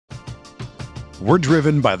We're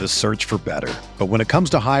driven by the search for better. But when it comes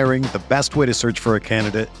to hiring, the best way to search for a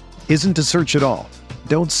candidate isn't to search at all.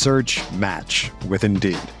 Don't search, match with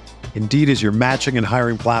Indeed. Indeed is your matching and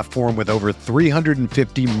hiring platform with over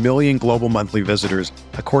 350 million global monthly visitors,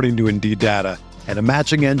 according to Indeed data, and a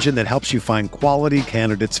matching engine that helps you find quality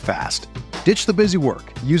candidates fast. Ditch the busy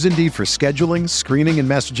work. Use Indeed for scheduling, screening, and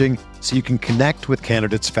messaging so you can connect with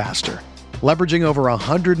candidates faster. Leveraging over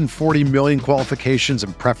 140 million qualifications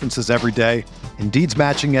and preferences every day, Indeed's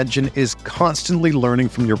matching engine is constantly learning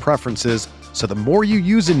from your preferences, so the more you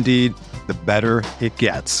use Indeed, the better it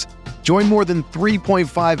gets. Join more than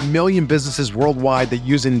 3.5 million businesses worldwide that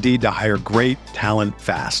use Indeed to hire great talent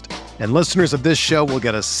fast. And listeners of this show will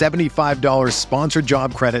get a $75 sponsored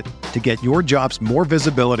job credit to get your jobs more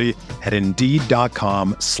visibility at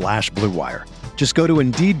Indeed.com/Blue Wire. Just go to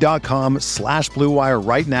Indeed.com/Blue Wire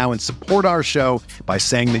right now and support our show by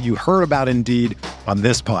saying that you heard about Indeed on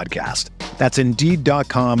this podcast. That's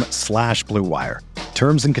Indeed.com/Blue Wire.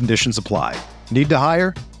 Terms and conditions apply. Need to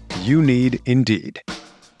hire? You need Indeed.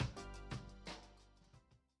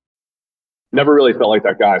 Never really felt like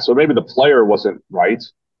that guy. So maybe the player wasn't right,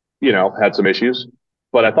 had some issues,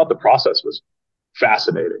 but I thought the process was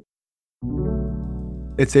fascinating.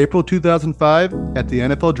 It's April 2005 at the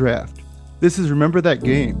NFL Draft. This is Remember That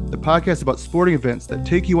Game, the podcast about sporting events that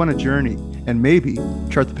take you on a journey and maybe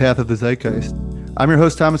chart the path of the zeitgeist. I'm your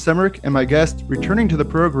host, Thomas Emmerich, and my guest, returning to the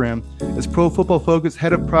program, is Pro Football Focus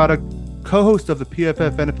Head of Product, co-host of the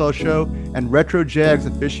PFF NFL Show, and Retro Jags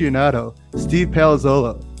aficionado, Steve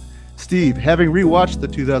Palazzolo. Steve, having rewatched the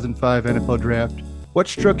 2005 NFL Draft, what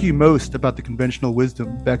struck you most about the conventional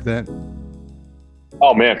wisdom back then?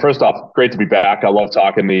 Oh man, first off, great to be back. I love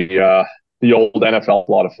talking the old NFL.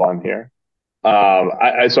 A lot of fun here. So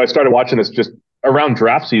I started watching this just around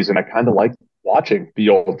draft season. I kind of liked watching the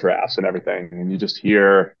old drafts and everything, and you just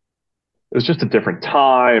hear it was just a different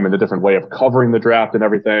time and a different way of covering the draft and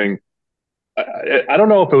everything. I don't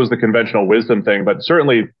know if it was the conventional wisdom thing, but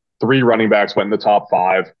certainly 3 running backs went in the top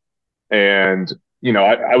 5. And,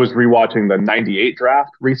 I was rewatching the 98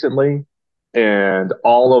 draft recently, and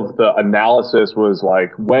all of the analysis was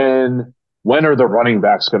like, when are the running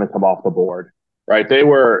backs going to come off the board, right?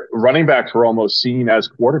 Running backs were almost seen as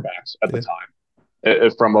quarterbacks at the time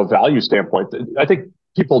from a value standpoint. I think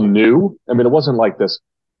people knew, it wasn't like this,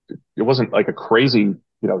 it wasn't like a crazy,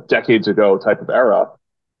 decades ago type of era.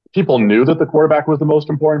 People knew that the quarterback was the most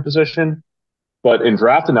important position, but in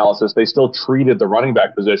draft analysis, they still treated the running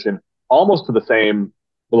back position almost to the same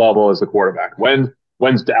level as the quarterback.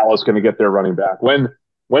 When's Dallas going to get their running back?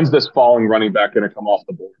 When's this falling running back going to come off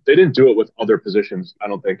the board? They didn't do it with other positions, I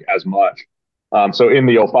don't think, as much. So in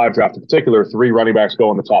the 05 draft in particular, 3 running backs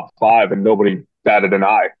go in the top 5, and nobody batted an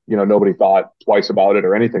eye. Nobody thought twice about it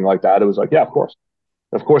or anything like that. It was like, yeah, of course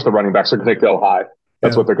the running backs are going to go high.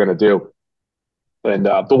 That's what they're going to do. And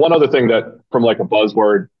the one other thing that, from like a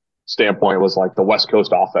buzzword standpoint, was like the West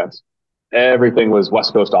Coast offense. Everything was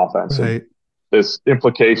West Coast offense. Right. This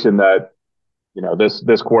implication that,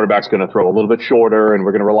 this quarterback's going to throw a little bit shorter, and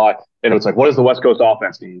we're going to rely. And it's like, what does the West Coast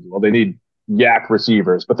offense need? Well, they need yak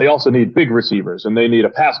receivers, but they also need big receivers, and they need a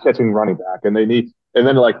pass catching running back, and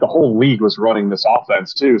then like the whole league was running this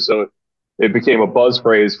offense too. So it became a buzz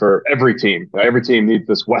phrase for every team. Every team needs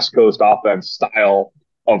this West Coast offense style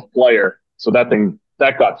of player. So that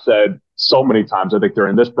got said so many times, I think,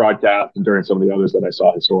 during this broadcast and during some of the others that I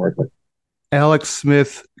saw historically. Alex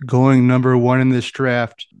Smith going number 1 in this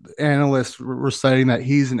draft. Analysts were citing that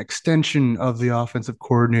he's an extension of the offensive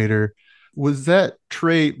coordinator. Was that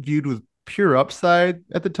trait viewed with pure upside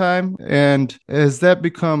at the time? And has that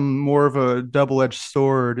become more of a double-edged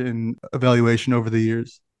sword in evaluation over the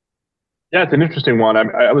years? Yeah, it's an interesting one.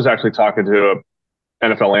 I was actually talking to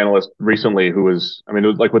an NFL analyst recently who was, it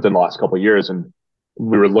was like within the last couple of years, and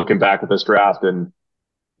we were looking back at this draft, and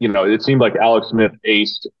it seemed like Alex Smith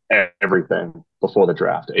aced everything before the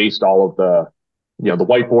draft, aced all of the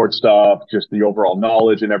whiteboard stuff, just the overall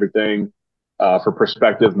knowledge and everything. For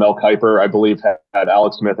perspective, Mel Kiper, I believe, had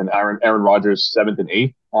Alex Smith and Aaron Rodgers 7th and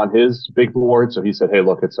 8th on his big board. So he said, hey,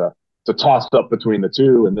 look, it's a toss up between the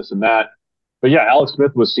two and this and that. But yeah, Alex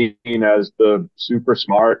Smith was seen as the super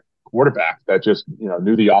smart quarterback that just,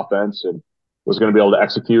 knew the offense and was going to be able to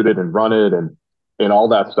execute it and run it and all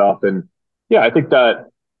that stuff. And yeah, I think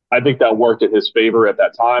that worked in his favor at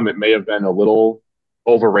that time. It may have been a little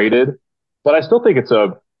overrated, but I still think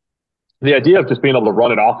the idea of just being able to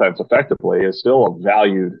run an offense effectively is still a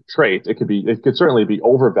valued trait. It could certainly be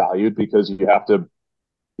overvalued because you have to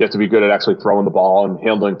be good at actually throwing the ball and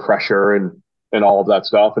handling pressure and all of that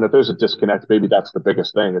stuff. And if there's a disconnect, maybe that's the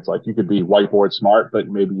biggest thing. It's like you could be whiteboard smart, but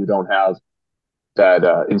maybe you don't have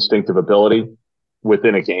that instinctive ability.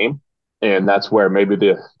 within a game. And that's where maybe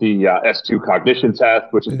the S2 cognition test,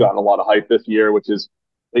 which has gotten a lot of hype this year, which is,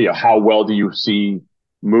 how well do you see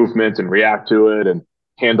movement and react to it and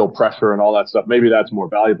handle pressure and all that stuff. Maybe that's more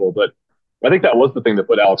valuable. But I think that was the thing that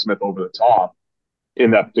put Alex Smith over the top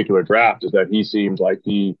in that particular draft, is that he seemed like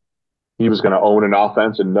he was going to own an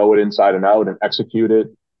offense and know it inside and out and execute it,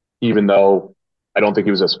 even though I don't think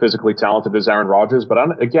he was as physically talented as Aaron Rodgers. But I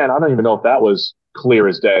don't even know if that was clear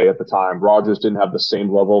as day at the time. Rodgers didn't have the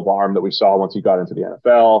same level of arm that we saw once he got into the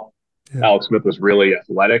NFL. Yeah. Alex Smith was really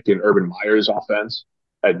athletic in Urban Meyer's offense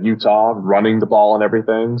at Utah, running the ball and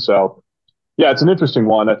everything. So, yeah, it's an interesting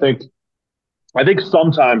one. I think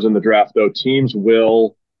sometimes in the draft, though, teams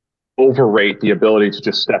will overrate the ability to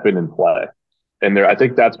just step in and play. And I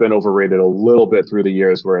think that's been overrated a little bit through the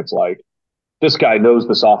years, where it's like, this guy knows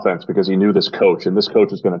this offense because he knew this coach, and this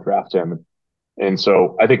coach is going to draft him. And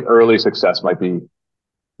so I think early success might be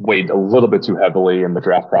weighed a little bit too heavily in the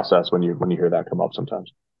draft process when you hear that come up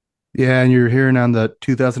sometimes. Yeah, and you're hearing on the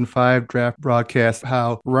 2005 draft broadcast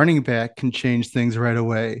how running back can change things right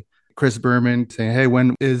away. Chris Berman saying, hey,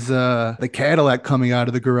 when is the Cadillac coming out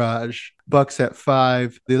of the garage? Bucks at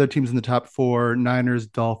 5. The other teams in the top 4, Niners,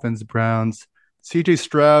 Dolphins, Browns. CJ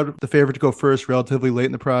Stroud, the favorite to go first relatively late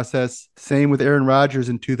in the process. Same with Aaron Rodgers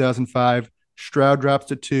in 2005. Stroud drops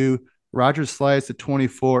to 2. Rodgers slides to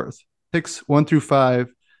 24th. Picks 1 through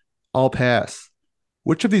 5, all pass.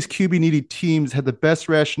 Which of these QB-needy teams had the best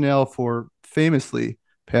rationale for famously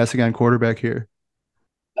passing on quarterback here?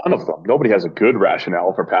 None of them. Nobody has a good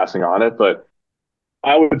rationale for passing on it, but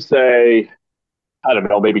I would say, I don't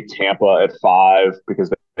know, maybe Tampa at 5,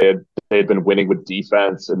 because they had been winning with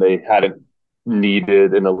defense and they hadn't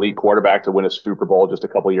needed an elite quarterback to win a Super Bowl just a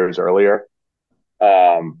couple years earlier.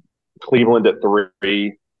 Cleveland at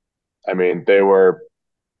 3. I mean, they were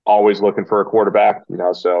always looking for a quarterback,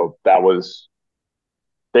 so that was.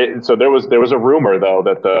 So there was a rumor, though,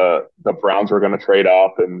 that the Browns were going to trade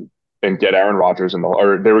up and get Aaron Rodgers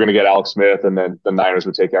or they were going to get Alex Smith, and then the Niners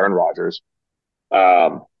would take Aaron Rodgers.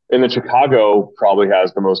 And then Chicago probably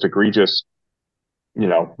has the most egregious,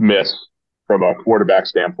 miss from a quarterback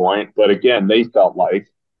standpoint. But again, they felt like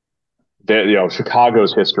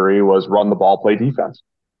Chicago's history was run the ball, play defense,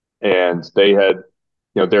 and they had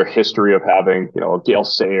their history of having Gale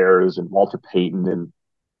Sayers and Walter Payton, and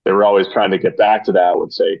they were always trying to get back to that. I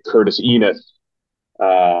would say Curtis Enos.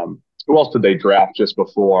 Who else did they draft just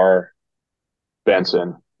before Benson?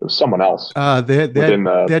 It was someone else. They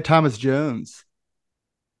had Thomas Jones.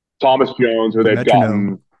 Thomas Jones, or they've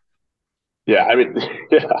gotten. Yeah,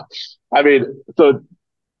 so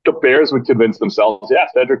the Bears would convince themselves,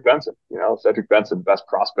 Cedric Benson. Cedric Benson, best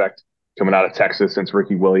prospect coming out of Texas since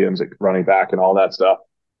Ricky Williams at running back and all that stuff.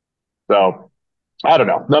 So I don't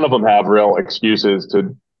know. None of them have real excuses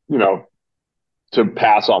to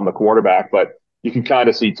pass on the quarterback, but you can kind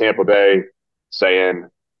of see Tampa Bay saying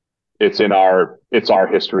it's our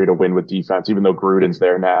history to win with defense, even though Gruden's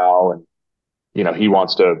there now and he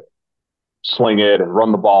wants to sling it and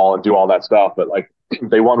run the ball and do all that stuff. But like,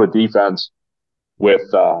 they won with defense with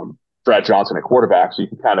Brad Johnson at quarterback, so you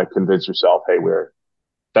can kind of convince yourself, hey,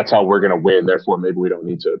 that's how we're going to win. Therefore, maybe we don't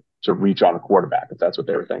need to reach on a quarterback, if that's what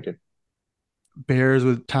they were thinking. Bears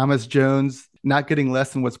with Thomas Jones not getting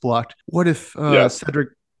less than what's blocked. What if Cedric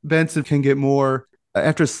Benson can get more?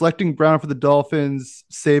 After selecting Brown for the Dolphins,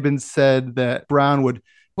 Saban said that Brown would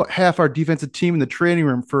put half our defensive team in the training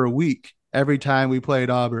room for a week every time we played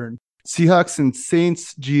Auburn. Seahawks and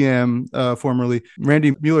Saints GM, formerly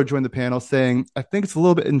Randy Mueller, joined the panel saying, I think it's a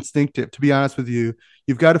little bit instinctive, to be honest with you.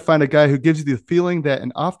 You've got to find a guy who gives you the feeling that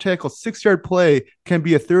an off-tackle 6-yard play can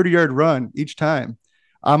be a 30-yard run each time.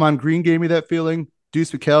 Amon Green gave me that feeling.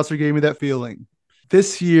 Deuce McAllister gave me that feeling.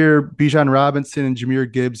 This year, Bijan Robinson and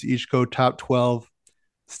Jahmyr Gibbs each go top 12.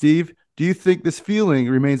 Steve, do you think this feeling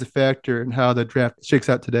remains a factor in how the draft shakes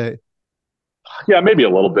out today? Yeah, maybe a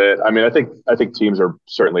little bit. I mean, I think teams are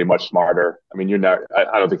certainly much smarter. I mean, I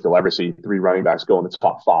don't think you'll ever see 3 running backs go in the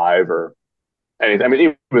top 5 or anything. I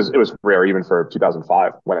mean, it was rare even for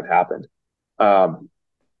 2005 when it happened.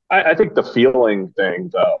 I think the feeling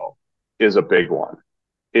thing, though, is a big one.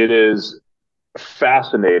 It is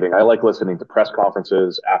fascinating. I like listening to press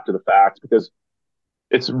conferences after the fact because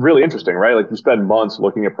it's really interesting, right? Like, you spend months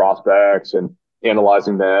looking at prospects and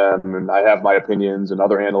analyzing them, and I have my opinions and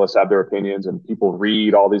other analysts have their opinions, and people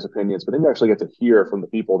read all these opinions, but then you actually get to hear from the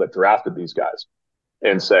people that drafted these guys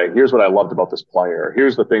and say, here's what I loved about this player.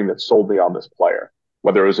 Here's the thing that sold me on this player,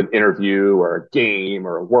 whether it was an interview or a game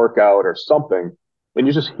or a workout or something. And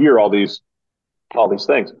you just hear all these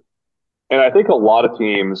things. And I think a lot of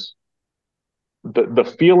teams,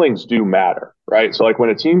 the feelings do matter, right? So like when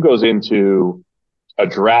a team goes into a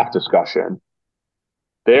draft discussion,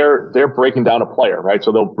 they're breaking down a player, right?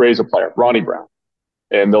 So they'll raise a player, Ronnie Brown,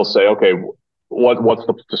 and they'll say, okay,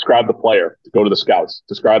 describe the player? Go to the scouts.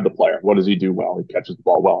 Describe the player. What does he do well? He catches the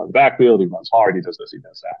ball well in the backfield. He runs hard. He does this. He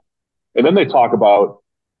does that. And then they talk about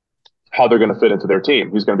how they're going to fit into their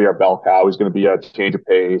team. He's going to be our bell cow. He's going to be a change of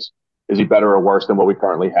pace. Is he better or worse than what we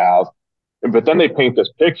currently have? But then they paint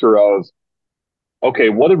this picture of, okay,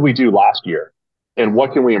 what did we do last year? And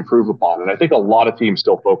what can we improve upon? And I think a lot of teams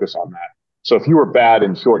still focus on that. So if you were bad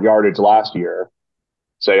in short yardage last year,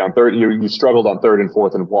 say on third, you struggled on 3rd and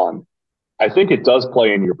 4th and 1, I think it does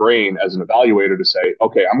play in your brain as an evaluator to say,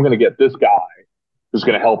 okay, I'm going to get this guy who's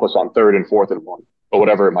going to help us on 3rd and 4th and 1, or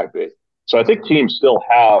whatever it might be. So I think teams still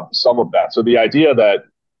have some of that. So the idea that,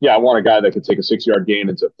 yeah, I want a guy that could take a 6-yard gain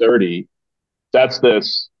into 30,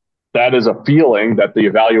 that is a feeling that the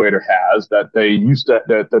evaluator has that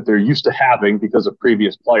they're used to having because of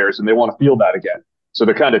previous players, and they want to feel that again. So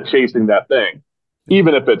they're kind of chasing that thing,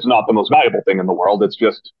 even if it's not the most valuable thing in the world. It's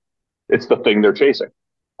the thing they're chasing.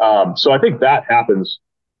 So I think that happens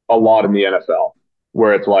a lot in the NFL,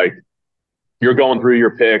 where it's like you're going through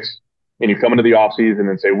your picks and you come into the offseason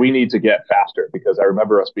and say, we need to get faster because I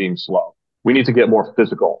remember us being slow. We need to get more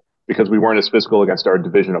physical because we weren't as physical against our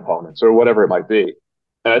division opponents or whatever it might be.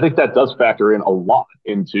 And I think that does factor in a lot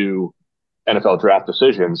into NFL draft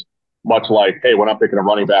decisions, much like, hey, when I'm picking a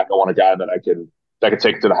running back, I want a guy that I can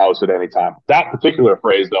take it to the house at any time. That particular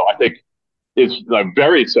phrase, though, I think is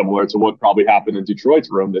very similar to what probably happened in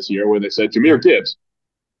Detroit's room this year, where they said, Jahmyr Gibbs,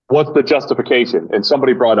 what's the justification? And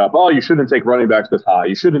somebody brought up, oh, you shouldn't take running backs this high.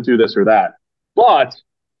 You shouldn't do this or that. But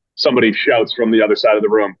somebody shouts from the other side of the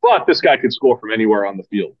room, but this guy could score from anywhere on the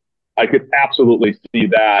field. I could absolutely see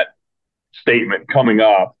that statement coming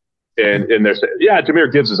up. And they're saying, yeah,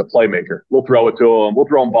 Jahmyr Gibbs is a playmaker. We'll throw it to him. We'll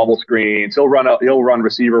throw him bubble screens. He'll run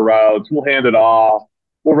receiver routes. We'll hand it off.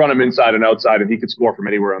 We'll run him inside and outside, and he could score from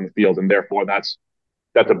anywhere on the field. And therefore, that's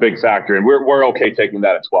a big factor. And we're okay taking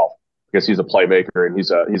that at 12 because he's a playmaker and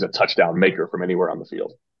he's a touchdown maker from anywhere on the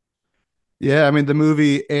field. Yeah, I mean, the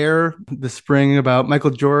movie Air, the spring, about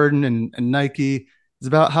Michael Jordan and Nike, is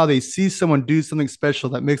about how they see someone do something special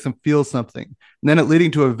that makes them feel something, and then it leading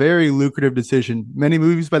to a very lucrative decision. Many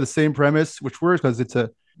movies by the same premise, which works because it's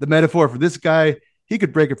the metaphor for this guy, he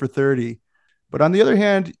could break it for 30. But on the other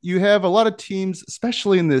hand, you have a lot of teams,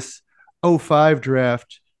 especially in this 05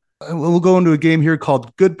 draft. We'll go into a game here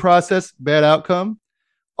called Good Process, Bad Outcome.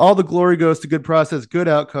 All the glory goes to good process, good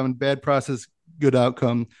outcome, bad process, good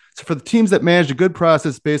outcome. So for the teams that managed a good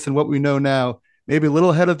process based on what we know now, maybe a little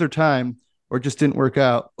ahead of their time, or just didn't work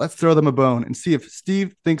out, let's throw them a bone and see if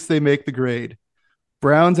Steve thinks they make the grade.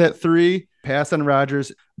 Browns at 3, pass on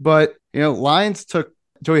Rodgers, but Lions took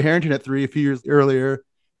Joey Harrington at 3 a few years earlier.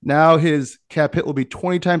 Now his cap hit will be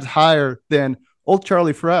 20 times higher than old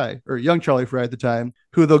Charlie Fry, or young Charlie Fry at the time,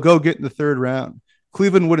 who they'll go get in the 3rd round.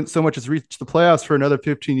 Cleveland wouldn't so much as reach the playoffs for another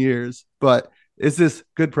 15 years, but is this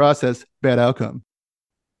good process, bad outcome?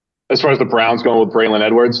 As far as the Browns going with Braylon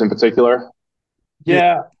Edwards in particular?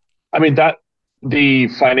 Yeah. I mean, the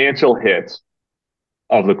financial hit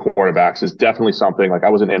of the quarterbacks is definitely something. Like, I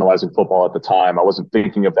wasn't analyzing football at the time. I wasn't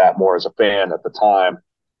thinking of that more as a fan at the time.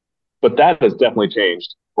 But that has definitely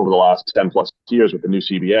changed over the last 10 plus years with the new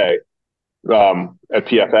CBA. At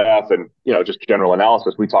PFF and, just general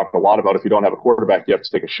analysis, we talked a lot about if you don't have a quarterback, you have to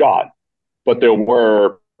take a shot. But there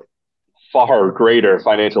were far greater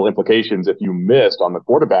financial implications if you missed on the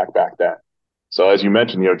quarterback back then. So as you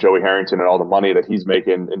mentioned, Joey Harrington and all the money that he's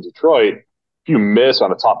making in Detroit, if you miss on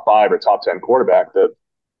a top 5 or top 10 quarterback,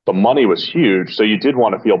 the money was huge. So you did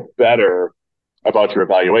want to feel better about your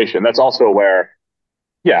evaluation. That's also where,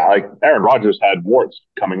 like Aaron Rodgers had warts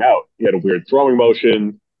coming out. He had a weird throwing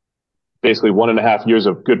motion, basically 1.5 years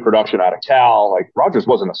of good production out of Cal. Like, Rodgers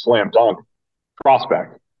wasn't a slam dunk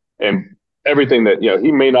prospect. And everything that,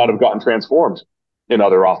 he may not have gotten transformed in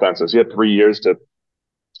other offenses. He had 3 years to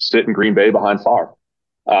sit in Green Bay behind Favre.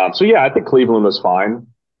 I think Cleveland was fine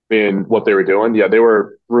in what they were doing. Yeah, they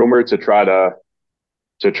were rumored to try to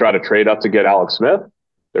trade up to get Alex Smith.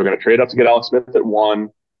 They were going to trade up to get Alex Smith at 1.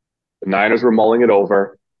 The Niners were mulling it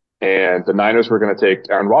over, and the Niners were going to take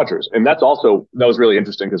Aaron Rodgers. And that was really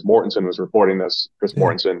interesting because Mortensen was reporting this, Chris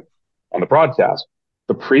Mortensen, on the broadcast.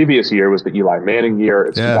 The previous year was the Eli Manning year.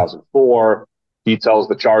 It's 2004. He tells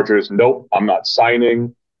the Chargers, nope, I'm not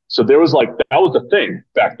signing. So there was that was the thing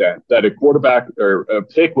back then, that a quarterback or a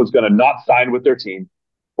pick was going to not sign with their team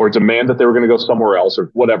or demand that they were going to go somewhere else or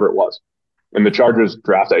whatever it was. And the Chargers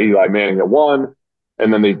drafted Eli Manning at 1,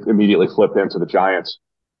 and then they immediately flipped him to the Giants,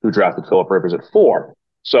 who drafted Phillip Rivers at 4.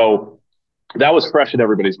 So that was fresh in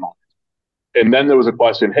everybody's mind. And then there was a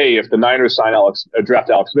question, hey, if the Niners draft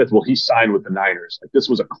Alex Smith, will he sign with the Niners? Like, this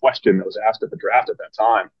was a question that was asked at the draft at that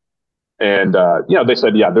time. And, they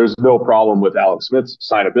said, yeah, there's no problem with Alex Smith's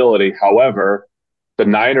signability. However, the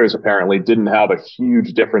Niners apparently didn't have a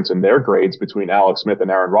huge difference in their grades between Alex Smith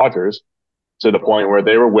and Aaron Rodgers, to the point where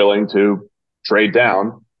they were willing to trade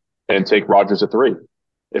down and take Rodgers at 3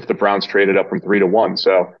 if the Browns traded up from 3 to 1.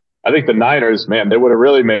 So I think the Niners, man, they would have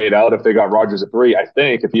really made out if they got Rodgers at 3, I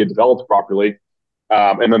think, if he had developed properly.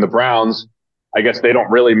 And then the Browns, I guess they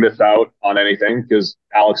don't really miss out on anything, because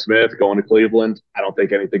Alex Smith going to Cleveland, I don't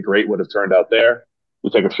think anything great would have turned out there.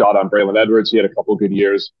 You take a shot on Braylon Edwards. He had a couple of good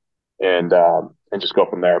years, and just go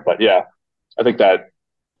from there. But yeah, I think that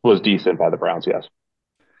was decent by the Browns, yes.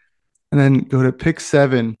 And then go to pick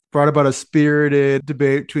 7, brought about a spirited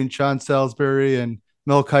debate between Sean Salisbury and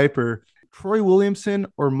Mel Kiper. Troy Williamson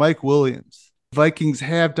or Mike Williams? Vikings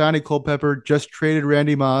have Donnie Culpepper, just traded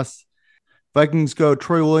Randy Moss. Vikings go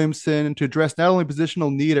Troy Williamson to address not only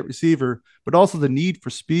positional need at receiver, but also the need for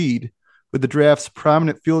speed with the draft's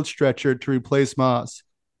prominent field stretcher to replace Moss.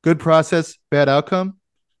 Good process, bad outcome?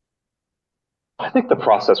 I think the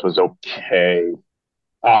process was okay.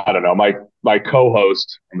 I don't know. My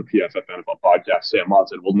co-host on the PFF NFL podcast, Sam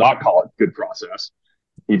Monson, will not call it good process.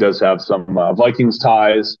 He does have some Vikings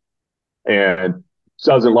ties and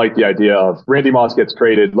doesn't like the idea of Randy Moss gets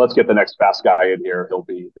traded. Let's get the next fast guy in here. He'll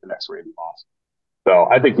be the next Randy Moss. So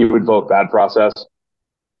I think he would vote bad process.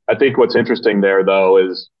 I think what's interesting there, though,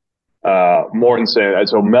 is Mortensen.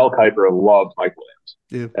 So Mel Kiper loved Mike Williams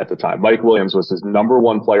at the time. Mike Williams was his number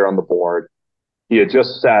 1 player on the board. He had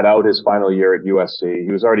just sat out his final year at USC.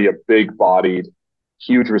 He was already a big-bodied,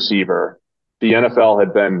 huge receiver. The NFL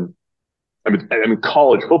had been,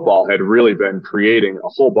 college football had really been creating a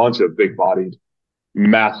whole bunch of big-bodied,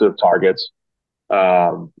 massive targets.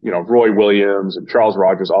 Roy Williams and Charles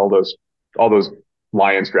Rogers, all those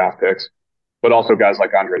Lions draft picks, but also guys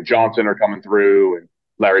like Andre Johnson are coming through, and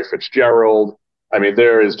Larry Fitzgerald. I mean,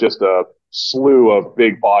 there is just a slew of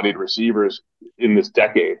big-bodied receivers in this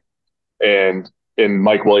decade. And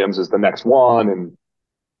Mike Williams is the next one. And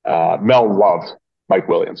Mel loved Mike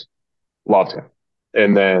Williams, loved him.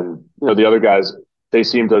 And then, the other guys, they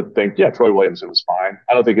seemed to think, yeah, Troy Williamson was fine.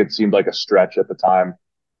 I don't think it seemed like a stretch at the time.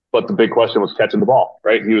 But the big question was catching the ball,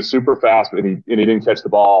 right? He was super fast, and he didn't catch the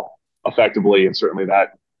ball effectively. And certainly that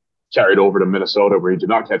carried over to Minnesota, where he did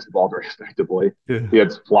not catch the ball very effectively. Yeah. He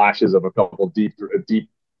had flashes of a couple deep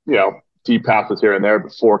passes here and there,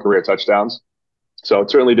 but 4 career touchdowns. So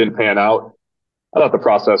it certainly didn't pan out. I thought the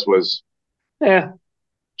process was,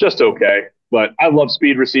 just okay. But I love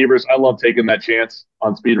speed receivers. I love taking that chance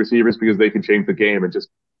on speed receivers because they can change the game. And just,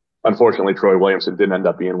 unfortunately, Troy Williamson didn't end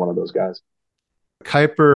up being one of those guys.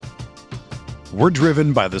 Kiper. We're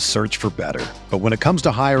driven by the search for better. But when it comes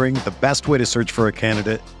to hiring, the best way to search for a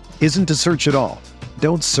candidate isn't to search at all.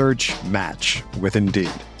 Don't search, match with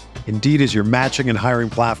Indeed. Indeed is your matching and hiring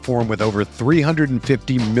platform with over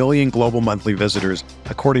 350 million global monthly visitors,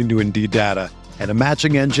 according to Indeed data, and a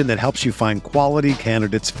matching engine that helps you find quality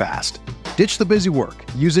candidates fast. Ditch the busy work.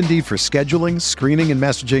 Use Indeed for scheduling, screening, and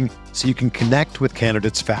messaging so you can connect with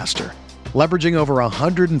candidates faster. Leveraging over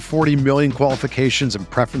 140 million qualifications and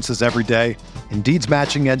preferences every day, Indeed's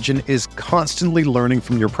matching engine is constantly learning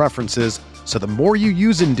from your preferences, so the more you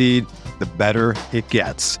use Indeed, the better it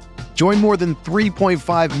gets. Join more than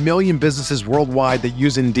 3.5 million businesses worldwide that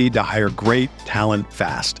use Indeed to hire great talent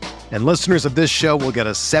fast. And listeners of this show will get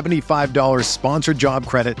a $75 sponsored job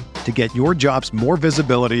credit to get your jobs more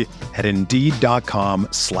visibility at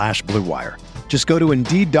Indeed.com/Blue Wire. Just go to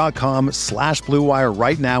Indeed.com/Blue Wire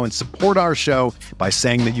right now and support our show by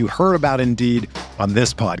saying that you heard about Indeed on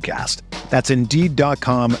this podcast. That's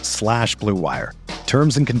Indeed.com/Blue Wire.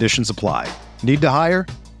 Terms and conditions apply. Need to hire?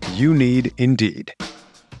 You need Indeed.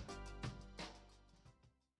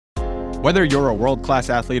 Whether you're a world-class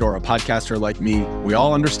athlete or a podcaster like me, we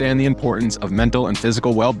all understand the importance of mental and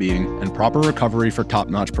physical well-being and proper recovery for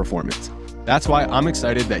top-notch performance. That's why I'm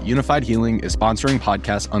excited that Unified Healing is sponsoring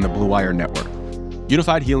podcasts on the Blue Wire Network.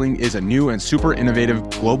 Unified Healing is a new and super innovative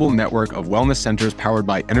global network of wellness centers powered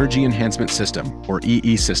by Energy Enhancement System, or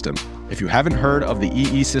EE System. If you haven't heard of the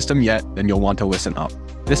EE System yet, then you'll want to listen up.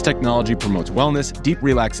 This technology promotes wellness, deep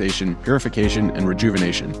relaxation, purification, and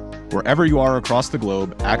rejuvenation. Wherever you are across the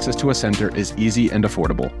globe, access to a center is easy and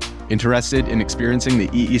affordable. Interested in experiencing the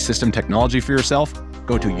EE System technology for yourself?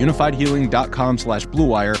 Go to unifiedhealing.com/Blue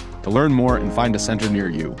Wire to learn more and find a center near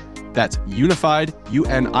you. That's unified,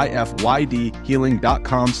 UNIFYD,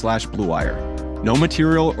 healing.com/Blue Wire. No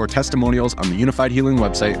material or testimonials on the Unified Healing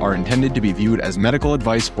website are intended to be viewed as medical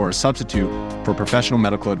advice or a substitute for professional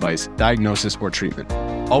medical advice, diagnosis, or treatment.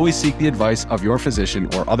 Always seek the advice of your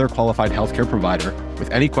physician or other qualified healthcare provider with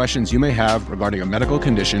any questions you may have regarding a medical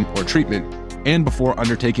condition or treatment and before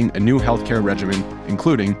undertaking a new healthcare regimen,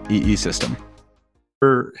 including EE system.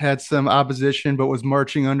 Had some opposition, but was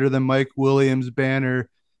marching under the Mike Williams banner.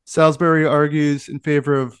 Salisbury argues in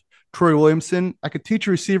favor of Troy Williamson. I could teach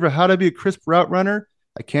a receiver how to be a crisp route runner.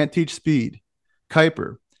 I can't teach speed.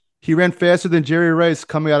 Kuiper. He ran faster than Jerry Rice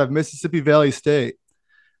coming out of Mississippi Valley State.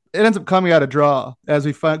 It ends up coming out a draw as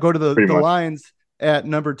we go to the Lions at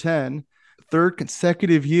number 10. Third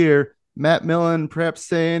consecutive year, Matt Millen perhaps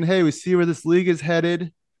saying, hey, we see where this league is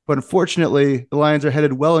headed. But unfortunately, the Lions are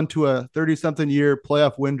headed well into a 30-something year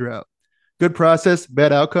playoff win drought. Good process,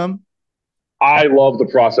 bad outcome. I love the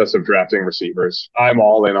process of drafting receivers. I'm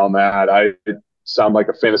all in on that. I sound like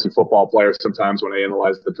a fantasy football player sometimes when I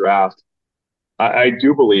analyze the draft. I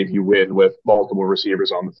do believe you win with multiple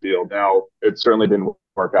receivers on the field. Now, it certainly didn't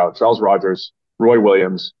work out. Charles Rogers, Roy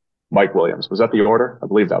Williams, Mike Williams. Was that the order? I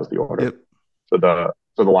believe that was the order for the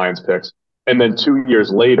Lions picks. And then 2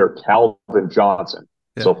 years later, Calvin Johnson.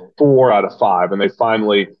 Yeah. So 4 out of 5. And they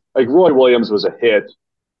finally, like Roy Williams was a hit,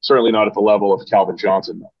 certainly not at the level of Calvin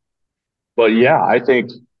Johnson, though. But yeah, I think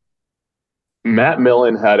Matt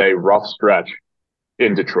Millen had a rough stretch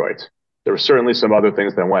in Detroit. There were certainly some other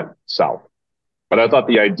things that went south. But I thought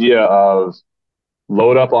the idea of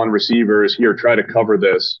load up on receivers here, try to cover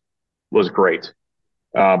this was great.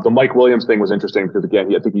 The Mike Williams thing was interesting because,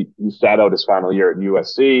 again, I think he sat out his final year at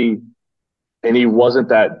USC, and he wasn't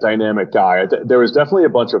that dynamic guy. There was definitely a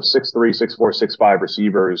bunch of 6'3", 6'4", 6'5"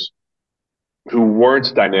 receivers who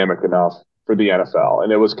weren't dynamic enough for the NFL.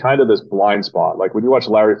 And it was kind of this blind spot. Like when you watch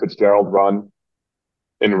Larry Fitzgerald run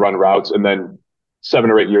routes, and then 7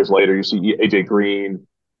 or 8 years later, you see AJ Green,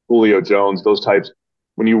 Julio Jones, those types.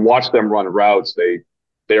 When you watch them run routes,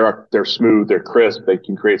 they're smooth, they're crisp, they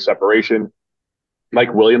can create separation.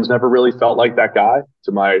 Mike Williams never really felt like that guy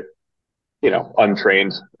to my,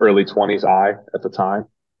 untrained early 20s eye at the time.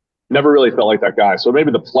 Never really felt like that guy. So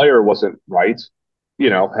maybe the player wasn't right,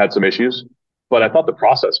 had some issues, but I thought the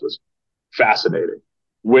process was fascinating.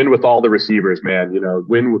 Win with all the receivers, man.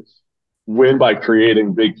 Win by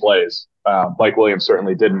creating big plays. Mike Williams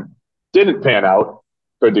certainly didn't pan out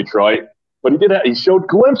for Detroit, but he showed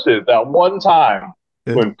glimpses that one time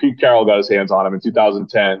when Pete Carroll got his hands on him in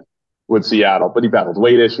 2010 with Seattle. But he battled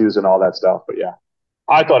weight issues and all that stuff. But yeah,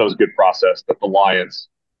 I thought it was a good process that the Lions,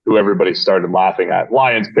 who everybody started laughing at,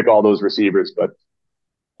 Lions pick all those receivers, but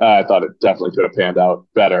I thought it definitely could have panned out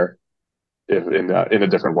better if in a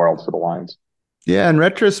different world for the Lions. Yeah, in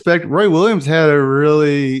retrospect, Roy Williams had a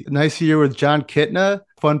really nice year with John Kitna,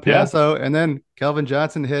 fun pass out, and then Calvin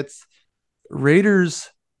Johnson hits. Raiders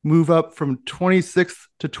move up from 26th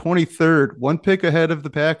to 23rd, 1 pick ahead of the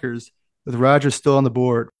Packers, with Rodgers still on the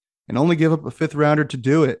board, and only give up a 5th rounder to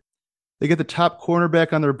do it. They get the top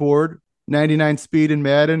cornerback on their board, 99 speed in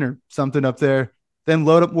Madden or something up there, then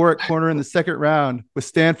load up more at corner in the 2nd round with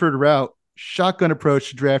Stanford route. Shotgun approach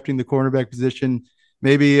to drafting the cornerback position.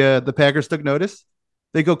 Maybe the Packers took notice.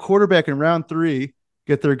 They go quarterback in round 3,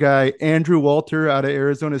 get their guy Andrew Walter out of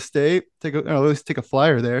Arizona State, at least take a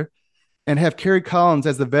flyer there, and have Kerry Collins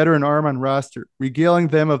as the veteran arm on roster, regaling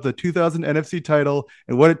them of the 2000 NFC title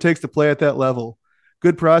and what it takes to play at that level.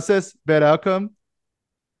 Good process, bad outcome?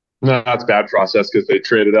 No, that's bad process because they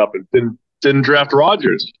traded up and didn't draft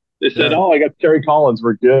Rodgers. They said, I got Kerry Collins.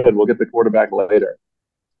 We're good. We'll get the quarterback later.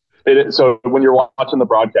 So when you're watching the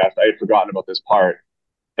broadcast, I had forgotten about this part.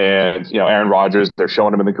 And, Aaron Rodgers, they're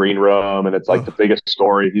showing him in the green room, and it's like the biggest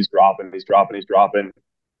story. He's dropping.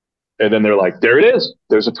 And then they're like, there it is.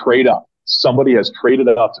 There's a trade up. Somebody has traded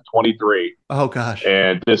it up to 23. Oh, gosh.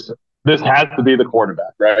 And this has to be the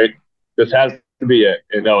quarterback, right? This has to be it.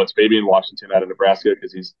 And no, it's Fabian Washington out of Nebraska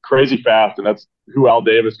because he's crazy fast, and that's who Al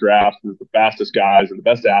Davis drafts, is the fastest guys and the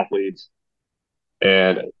best athletes.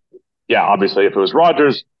 And yeah, obviously, if it was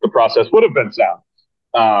Rodgers, the process would have been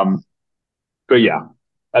sound. But yeah,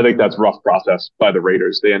 I think that's rough process by the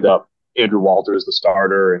Raiders. They end up Andrew Walter as the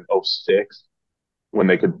starter in 2006 when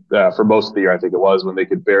they could, for most of the year, I think it was, when they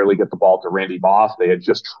could barely get the ball to Randy Moss. They had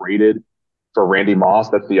just traded for Randy Moss.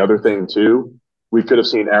 That's the other thing, too. We could have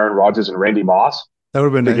seen Aaron Rodgers and Randy Moss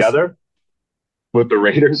together with the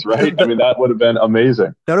Raiders, right? I mean, that would have been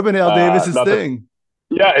amazing. That would have been Al Davis's thing.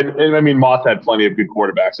 Yeah, and I mean, Moss had plenty of good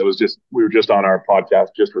quarterbacks. We were just on our podcast,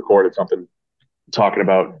 just recorded something talking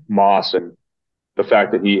about Moss and the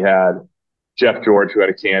fact that he had Jeff George, who had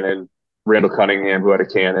a cannon, Randall Cunningham, who had a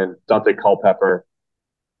cannon, Dante Culpepper.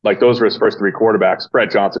 Like, those were his first 3 quarterbacks.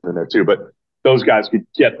 Brett Johnson in there, too. But those guys could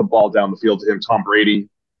get the ball down the field to him. Tom Brady,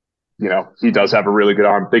 he does have a really good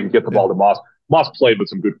arm. They could get the ball to Moss. Moss played with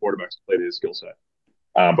some good quarterbacks to play to his skill set.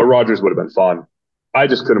 But Rodgers would have been fun. I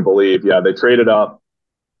just couldn't believe, they traded up.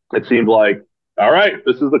 It seemed like, all right,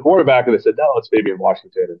 this is the quarterback. And they said, no, it's Fabian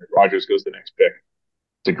Washington. And Rodgers goes the next pick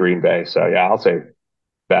to Green Bay. So, I'll say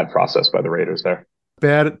bad process by the Raiders there.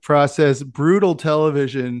 Bad process, brutal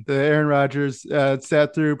television that Aaron Rodgers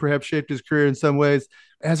sat through, perhaps shaped his career in some ways.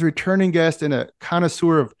 As a returning guest and a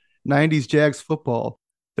connoisseur of 90s Jags football,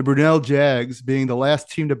 the Brunell Jags being the last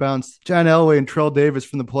team to bounce John Elway and Terrell Davis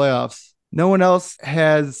from the playoffs. No one else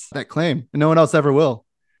has that claim, and no one else ever will.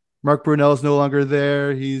 Mark Brunell is no longer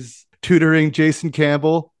there. He's tutoring Jason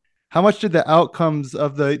Campbell. How much did the outcomes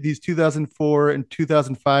of these 2004 and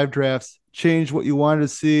 2005 drafts change what you wanted to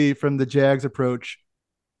see from the Jags approach?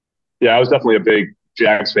 Yeah, I was definitely a big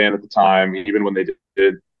Jags fan at the time, even when they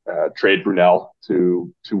did trade Brunell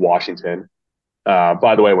to Washington.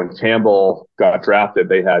 By the way, when Campbell got drafted,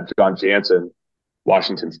 they had John Jansen,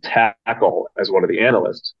 Washington's tackle, as one of the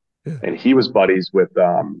analysts. Yeah. And he was buddies with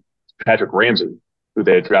Patrick Ramsey, who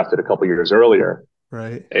they had drafted a couple years earlier.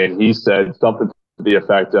 Right. And he said something to the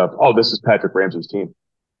effect of, oh, this is Patrick Ramsey's team.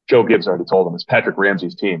 Joe Gibbs already told him it's Patrick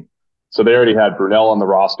Ramsey's team. So they already had Brunell on the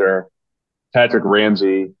roster. Patrick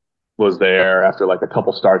Ramsey was there after like a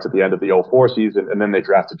couple starts at the end of the 2004 season, and then they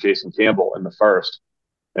drafted Jason Campbell in the first.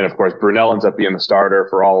 And of course, Brunell ends up being the starter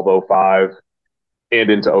for all of 2005 and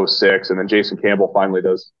into 2006. And then Jason Campbell finally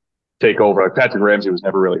does take over. Like Patrick Ramsey was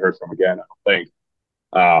never really heard from again, I don't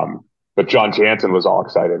think. But John Jansen was all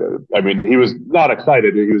excited. I mean, he was not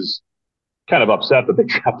excited. He was kind of upset that they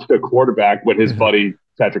drafted a quarterback when his buddy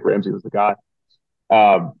Patrick Ramsey was the guy.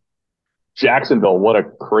 Jacksonville, what a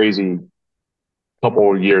crazy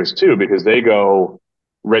couple of years too, because they go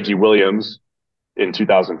Reggie Williams in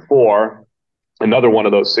 2004, another one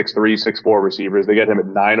of those 6'3", 6'4" receivers. They get him at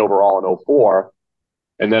 9 overall in 2004.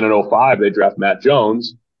 And then in 2005, they draft Matt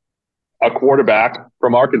Jones, a quarterback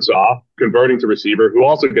from Arkansas, converting to receiver, who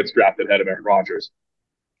also gets drafted ahead of Aaron Rodgers.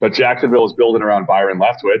 But Jacksonville is building around Byron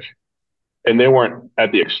Leftwich, and they weren't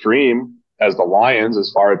at the extreme as the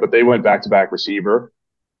Lions but they went back-to-back receiver.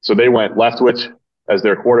 So they went Leftwich as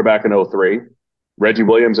their quarterback in 2003, Reggie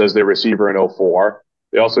Williams as their receiver in 2004.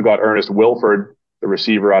 They also got Ernest Wilford, the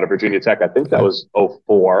receiver out of Virginia Tech. I think that was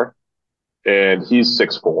 2004, and he's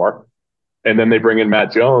 6'4". And then they bring in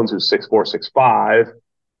Matt Jones, who's 6'4", 6'5",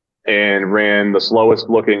 and ran the slowest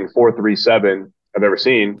looking 4.37 I've ever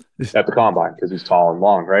seen at the combine because he's tall and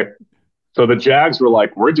long, right? So the Jags were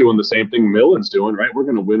like, we're doing the same thing Millen's doing, right? We're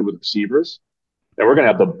going to win with receivers, and we're going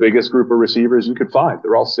to have the biggest group of receivers you could find.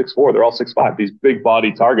 They're all 6'4", they're all 6'5", these big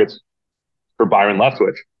body targets for Byron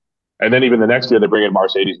Leftwich. And then even the next year, they bring in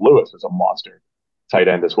Mercedes Lewis as a monster tight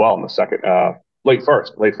end as well in the second, late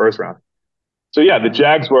first round. So yeah, the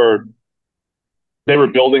Jags were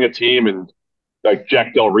building a team in like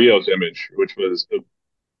Jack Del Rio's image, which was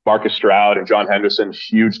Marcus Stroud and John Henderson,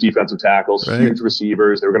 huge defensive tackles, right, huge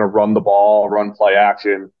receivers. They were going to run the ball, run play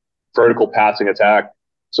action, vertical passing attack.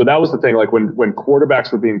 So that was the thing. Like when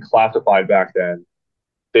quarterbacks were being classified back then,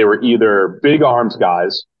 they were either big arms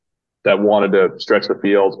guys that wanted to stretch the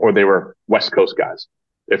field, or they were West Coast guys.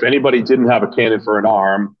 If anybody didn't have a cannon for an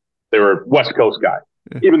arm, they were West Coast guy.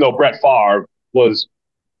 Yeah. Even though Brett Favre was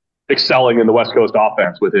excelling in the West Coast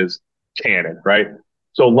offense with his cannon, right?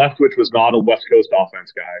 So Leftwich was not a West Coast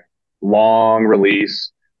offense guy. Long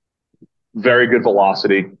release, very good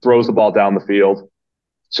velocity, throws the ball down the field.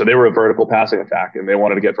 So they were a vertical passing attack, and they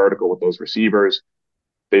wanted to get vertical with those receivers.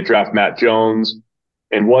 They draft Matt Jones,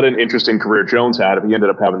 and what an interesting career Jones had. He ended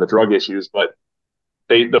up having the drug issues, but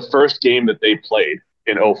the first game that they played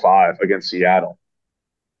in 2005 against Seattle,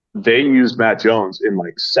 they used Matt Jones in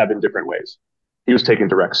like 7 different ways. He was taking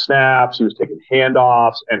direct snaps. He was taking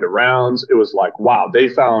handoffs, end arounds. It was like, wow, they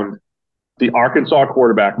found the Arkansas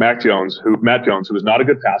quarterback, Matt Jones, who was not a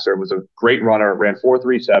good passer, was a great runner, ran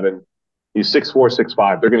 4.37. He's 6'4",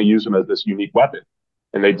 6'5". They're going to use him as this unique weapon.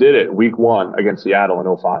 And they did it week 1 against Seattle in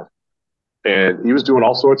 2005. And he was doing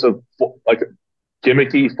all sorts of like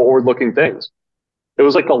gimmicky, forward-looking things. It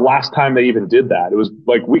was like the last time they even did that. It was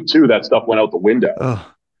like week 2, that stuff went out the window. Ugh.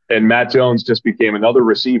 And Matt Jones just became another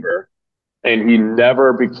receiver. And he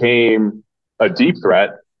never became a deep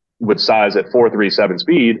threat with size at 4.37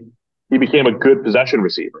 speed. He became a good possession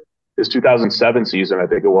receiver. His 2007 season, I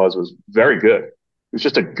think it was very good. It was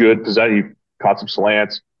just a good possession. He caught some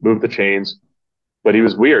slants, moved the chains. But he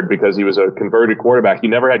was weird because he was a converted quarterback. He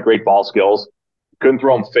never had great ball skills. Couldn't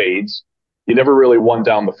throw him fades. He never really won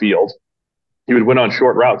down the field. He would win on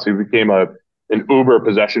short routes. He became an uber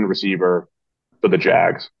possession receiver for the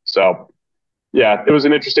Jags. So Yeah, it was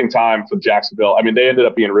an interesting time for Jacksonville. I mean, they ended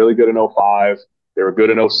up being really good in '05. They were good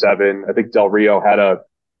in '07. I think Del Rio had a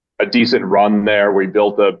decent run there where he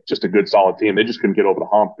built just a good solid team. They just couldn't get over the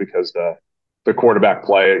hump because the quarterback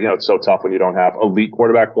play, it's so tough when you don't have elite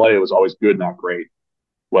quarterback play. It was always good, not great,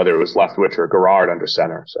 whether it was Leftwich or Garrard under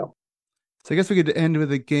center. So I guess we could end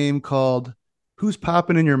with a game called Who's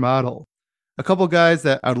Popping in Your Model? A couple guys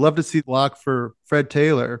that I'd love to see block for Fred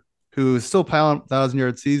Taylor, who is still piling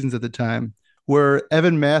 1,000-yard seasons at the time, were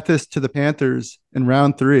Evan Mathis to the Panthers in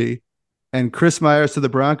round 3 and Chris Myers to the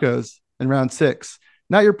Broncos in round 6.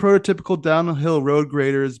 Not your prototypical downhill road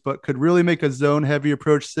graders, but could really make a zone-heavy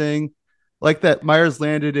approach sing. Like that Myers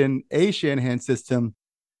landed in a Shanahan system.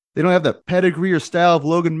 They don't have the pedigree or style of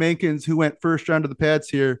Logan Mankins, who went first round to the Pats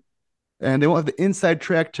here. And they won't have the inside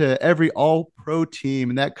track to every all-pro team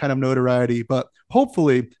and that kind of notoriety. But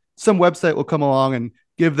hopefully some website will come along and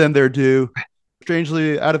give them their due,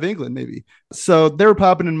 strangely out of England maybe. So they were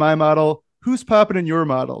popping in my model. Who's popping in your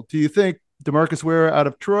model? Do you think DeMarcus Ware out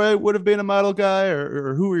of Troy would have been a model guy,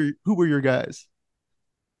 or who were your guys?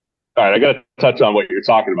 all right, I got to touch on what you're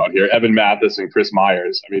talking about here. Evan Mathis and Chris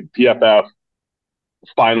Myers. I mean, PFF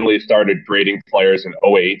finally started grading players in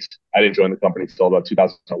 '08. I didn't join the company until about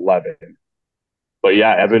 2011. But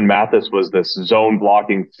yeah, Evan Mathis was this zone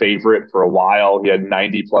blocking favorite for a while. He had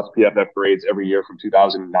 90 plus PFF grades every year from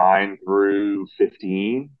 2009 through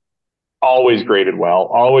 15. Always graded well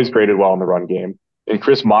in the run game. And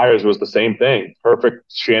Chris Myers was the same thing. Perfect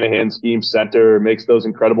Shanahan scheme center, makes those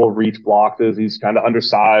incredible reach blocks. He's kind of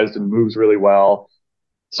undersized and moves really well.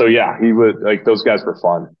 So yeah, he would, like, those guys were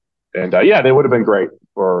fun. And yeah, they would have been great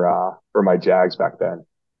for my Jags back then.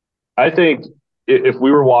 I think if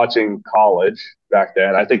we were watching college back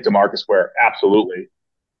then, I think DeMarcus Ware absolutely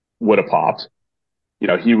would have popped.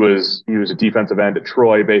 He was a defensive end at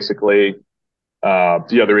Troy, basically.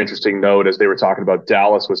 The other interesting note, as they were talking about,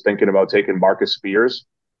 Dallas was thinking about taking Marcus Spears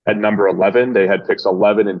at number 11. They had picks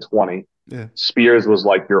 11 and 20. Yeah. Spears was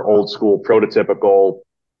like your old school prototypical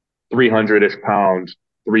 300-ish pound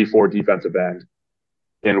 3-4 defensive end.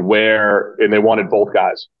 And they wanted both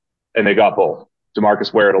guys, and they got both.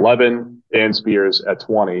 DeMarcus Ware at 11 and Spears at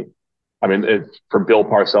 20. I mean, for Bill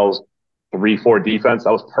Parcells' 3-4 defense,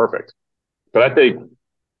 that was perfect. But I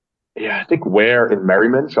think Ware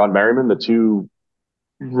and Sean Merriman, the two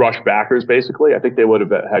rush backers, basically, I think they would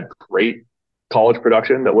have had great college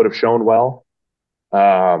production that would have shown well.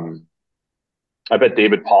 I bet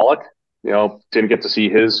David Pollock, didn't get to see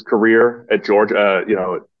his career at Georgia,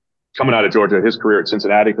 coming out of Georgia, his career at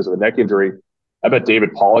Cincinnati because of the neck injury. I bet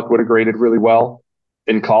David Pollock would have graded really well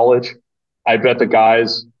in college. I bet the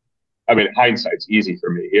guys, hindsight's easy for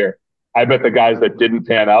me here. I bet the guys that didn't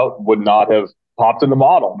pan out would not have popped in the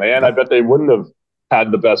model, man. I bet they wouldn't have had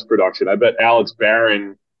the best production. I bet Alex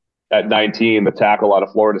Barron at 19, the tackle out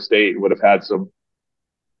of Florida State, would have had some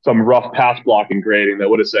rough pass blocking grading that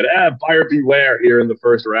would have said, buyer beware here in the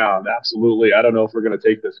first round. Absolutely. I don't know if we're going to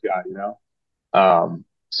take this guy,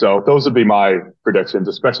 So those would be my predictions,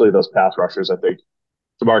 especially those pass rushers. I think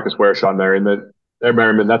DeMarcus Ware, Sean Merriman,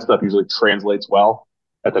 that stuff usually translates well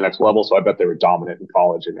at the next level. So I bet they were dominant in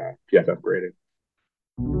college in PFF grading.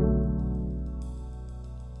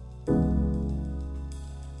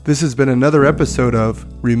 This has been another episode of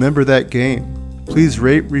Remember That Game. Please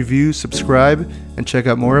rate, review, subscribe, and check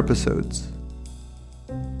out more episodes.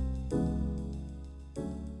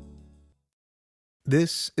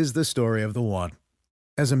 This is the story of the one.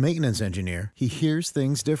 As a maintenance engineer, he hears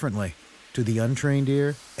things differently. To the untrained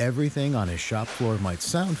ear, everything on his shop floor might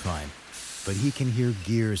sound fine, but he can hear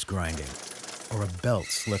gears grinding or a belt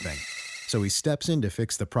slipping. So he steps in to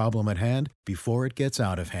fix the problem at hand before it gets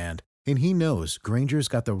out of hand. And he knows Grainger's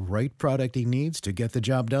got the right product he needs to get the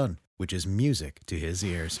job done, which is music to his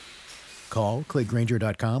ears. Call, click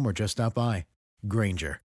Grainger.com, or just stop by.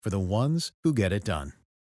 Grainger, for the ones who get it done.